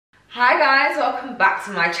Hi guys, welcome back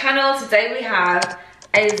to my channel. Today we have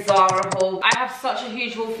a Zara haul. I have such a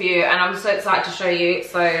huge haul for you and I'm so excited to show you.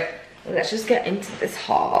 So let's just get into this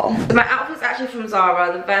haul. So my outfit's actually from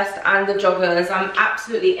Zara, the vest and the joggers. I'm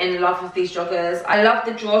absolutely in love with these joggers. I love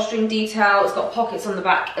the drawstring detail. It's got pockets on the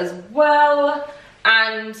back as well.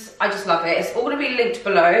 And I just love it. It's all going to be linked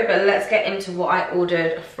below, but let's get into what I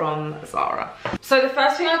ordered from Zara. So the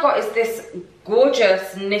first thing I got is this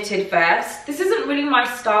gorgeous knitted vest. This isn't really my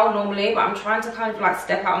style normally, but I'm trying to kind of like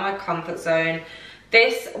step out of my comfort zone.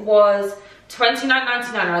 This was $29.99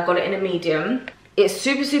 and I got it in a medium. It's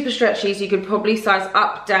super stretchy, so you could probably size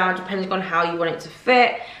up, down, depending on how you want it to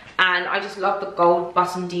fit. And I just love the gold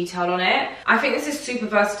button detail on it. I think this is super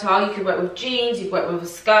versatile. You could wear it with jeans, you could wear it with a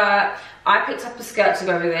skirt. I picked up a skirt to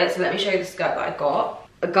go with it, so let me show you the skirt that I got.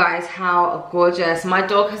 Guys, how gorgeous. My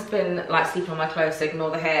dog has been like sleeping on my clothes, so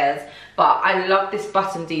ignore the hairs. But I love this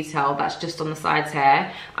button detail that's just on the sides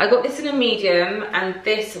here. I got this in a medium, and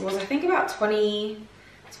this was, I think, about 20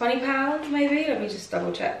 pounds maybe. Let me just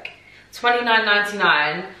double check.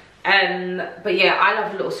 $29.99. But yeah, I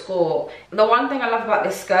love a little skirt. The one thing I love about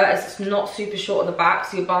this skirt is it's not super short at the back,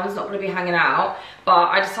 so your bum's not going to be hanging out. But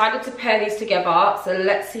I decided to pair these together, so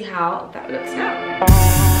let's see how that looks now.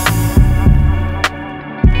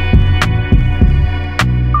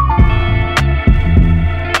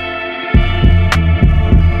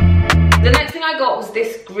 The next thing I got was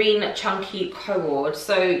this green chunky cord.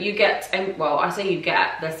 So you get, well, I say you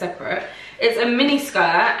get, they're separate. It's a mini skirt,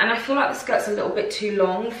 and I feel like the skirt's a little bit too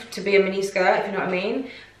long to be a mini skirt, if you know what I mean.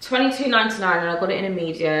 $22.99 and I got it in a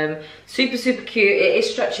medium. Super cute. It is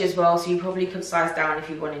stretchy as well, so you probably could size down if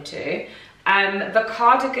you wanted to. The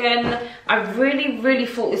cardigan, I really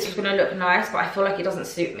thought this was going to look nice, but I feel like it doesn't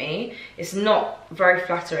suit me. It's not very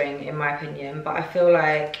flattering in my opinion, but I feel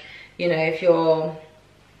like, you know, if you're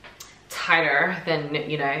tighter, then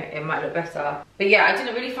you know it might look better. But yeah, I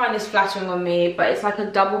didn't really find this flattering on me, but it's like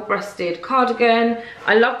a double-breasted cardigan.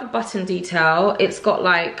 I love the button detail. It's got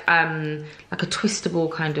like a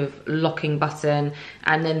twistable kind of locking button,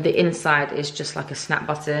 and then the inside is just like a snap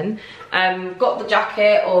button. Got the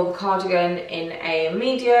jacket or the cardigan in a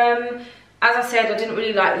medium. As I said, I didn't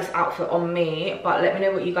really like this outfit on me, but let me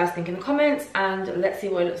know what you guys think in the comments, and let's see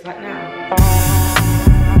what it looks like now.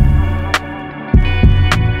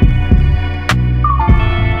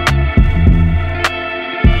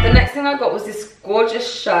 The next thing I got was this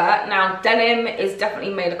gorgeous shirt. Now, denim is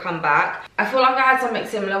definitely made a comeback. I feel like I had something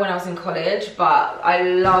similar when I was in college, but I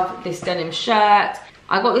love this denim shirt.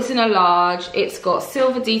 I got this in a large. It's got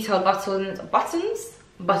silver detailed silver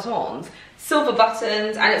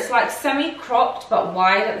buttons, and it's like semi-cropped but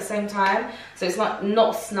wide at the same time. So it's like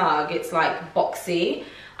not snug, it's like boxy.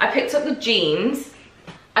 I picked up the jeans.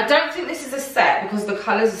 I don't think this is a set because the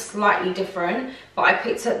colours are slightly different, but I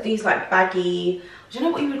picked up these like baggy, I don't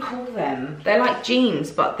know what you would call them. They're like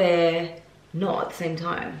jeans, but they're not at the same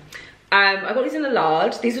time. I got these in a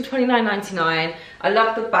large. These were $29.99. I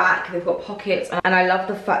love the back, they've got pockets, and I love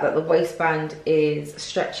the fact that the waistband is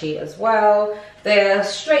stretchy as well. They're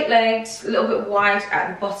straight legged, a little bit wide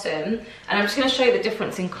at the bottom, and I'm just gonna show you the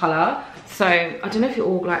difference in colour. So, I don't know if it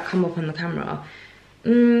all like come up on the camera.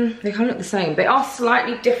 They kind of look the same. They are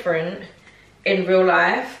slightly different in real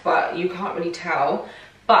life, but you can't really tell.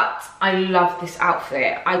 But I love this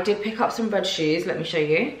outfit. I did pick up some red shoes. Let me show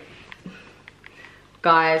you.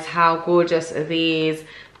 Guys, how gorgeous are these?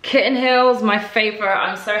 Kitten heels, my favorite.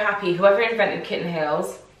 I'm so happy. Whoever invented kitten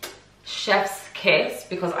heels, chef's kiss,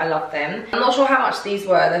 because I love them. I'm not sure how much these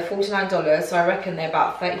were. They're $49, so I reckon they're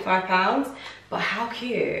about £35. But how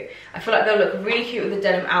cute. I feel like they'll look really cute with the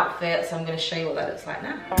denim outfit, so I'm going to show you what that looks like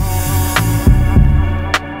now.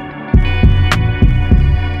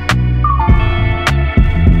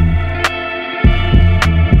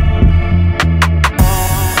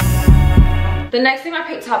 The next thing I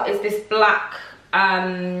picked up is this black,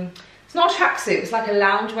 it's not a tracksuit, it's like a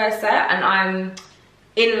loungewear set, and I'm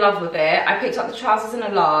in love with it. I picked up the trousers in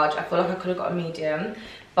a large. I feel like I could have got a medium,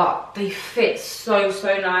 but they fit so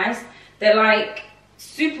nice. They're like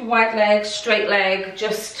super wide leg, straight leg,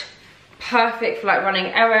 just perfect for like running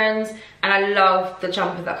errands, and I love the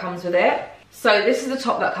jumper that comes with it. So this is the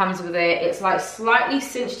top that comes with it. It's like slightly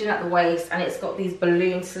cinched in at the waist, and it's got these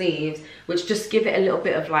balloon sleeves which just give it a little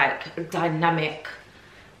bit of like dynamic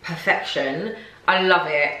perfection. I love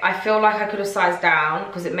it. I feel like I could have sized down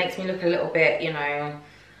because it makes me look a little bit, you know,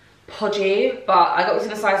 podgy, but I got this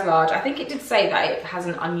in a size large. I think it did say that it has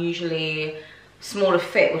an unusually smaller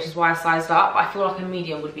fit, which is why I sized up. I feel like a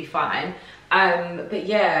medium would be fine. But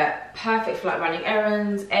yeah, perfect for like running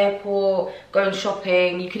errands, airport, going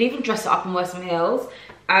shopping. You could even dress it up and wear some heels.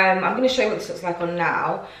 I'm going to show you what this looks like on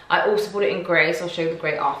now. I also bought it in grey, so I'll show you the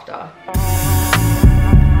grey after.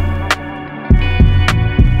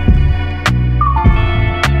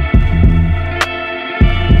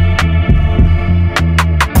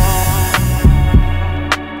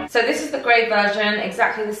 So this is the grey version,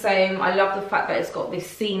 exactly the same. I love the fact that it's got this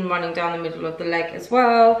seam running down the middle of the leg as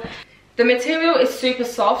well. The material is super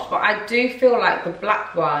soft, but I do feel like the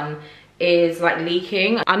black one is like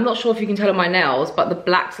leaking. I'm not sure if you can tell on my nails, but the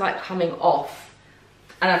black's like coming off.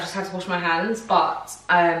 And I've just had to wash my hands, but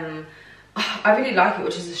I really like it,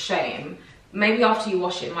 which is a shame. Maybe after you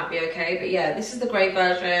wash it, it might be okay. But yeah, this is the grey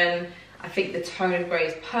version. I think the tone of grey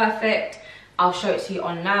is perfect. I'll show it to you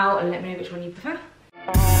on now and let me know which one you prefer.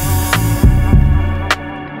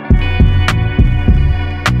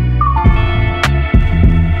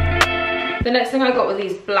 The next thing I got were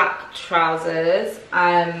these black trousers.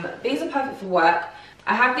 These are perfect for work.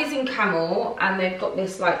 I have these in camel and they've got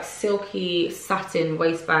this like silky satin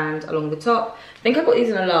waistband along the top. I think I got these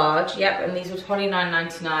in a large, yep, and these were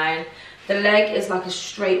 $29.99. The leg is like a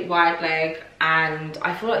straight wide leg and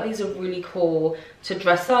I feel like these are really cool to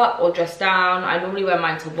dress up or dress down. I normally wear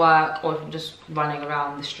mine to work or if I'm just running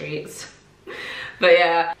around the streets. But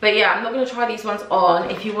yeah, I'm not going to try these ones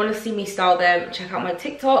on. If you want to see me style them, check out my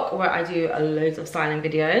TikTok where I do loads of styling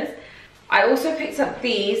videos. I also picked up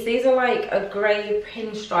these. These are like a grey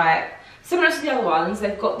pinstripe, similar to the other ones.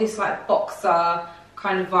 They've got this like boxer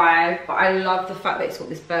kind of vibe, but I love the fact that it's got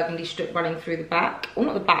this burgundy strip running through the back. Well,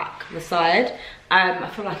 not the back, the side. I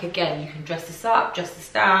feel like, again, you can dress this up, dress this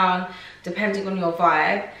down, depending on your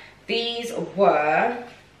vibe. These were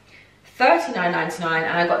 $39.99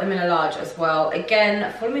 and I got them in a large as well.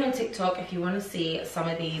 Again, follow me on TikTok if you want to see some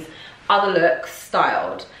of these other looks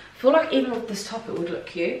styled. I feel like even with this top it would look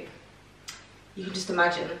cute. You can just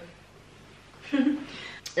imagine.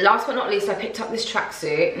 Last but not least, I picked up this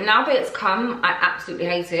tracksuit. Now that it's come, I absolutely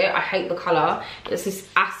hate it. I hate the colour. It's this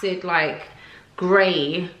acid like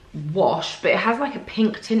grey wash, but it has like a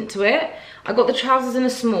pink tint to it. I got the trousers in a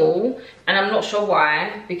small and I'm not sure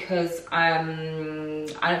why, because I don't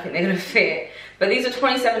think they're gonna fit, but these are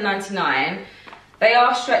 $27.99. They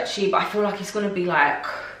are stretchy, but I feel like it's gonna be like,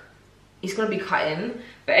 it's gonna be cut in.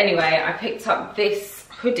 But anyway, I picked up this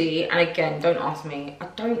hoodie and again, don't ask me, I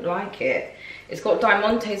don't like it. It's got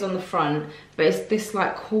diamantes on the front, but it's this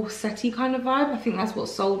like corset-y kind of vibe. I think that's what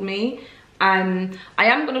sold me. I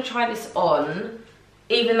am gonna try this on,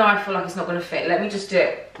 even though I feel like it's not gonna fit. Let me just do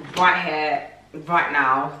it right here, right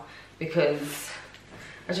now, because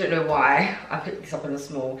I don't know why I picked this up in a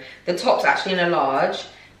small. The top's actually in a large.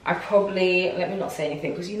 I probably, let me not say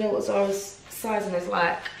anything, because you know what Zara's sizing is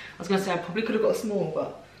like. I was gonna say I probably could have got a small,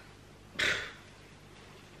 but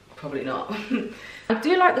probably not. I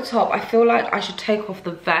do like the top. I feel like I should take off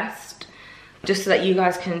the vest just so that you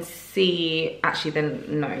guys can see. Actually,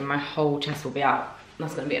 then no, my whole chest will be out.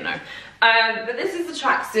 That's gonna be a no. But this is the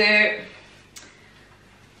tracksuit.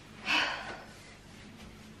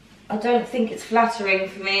 I don't think it's flattering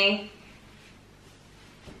for me.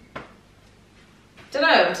 Don't know,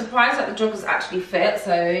 I'm surprised that the joggers actually fit,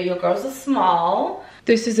 so your girls are small.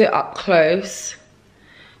 This is it up close.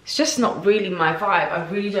 It's just not really my vibe. I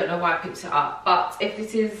really don't know why I picked it up, but if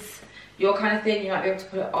this is your kind of thing, you might be able to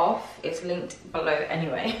put it off. It's linked below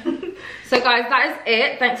anyway. So guys, that is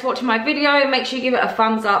it. Thanks for watching my video. Make sure you give it a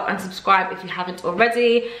thumbs up and subscribe if you haven't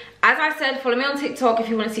already. As I said, follow me on TikTok if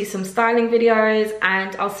you want to see some styling videos,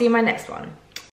 and I'll see you in my next one.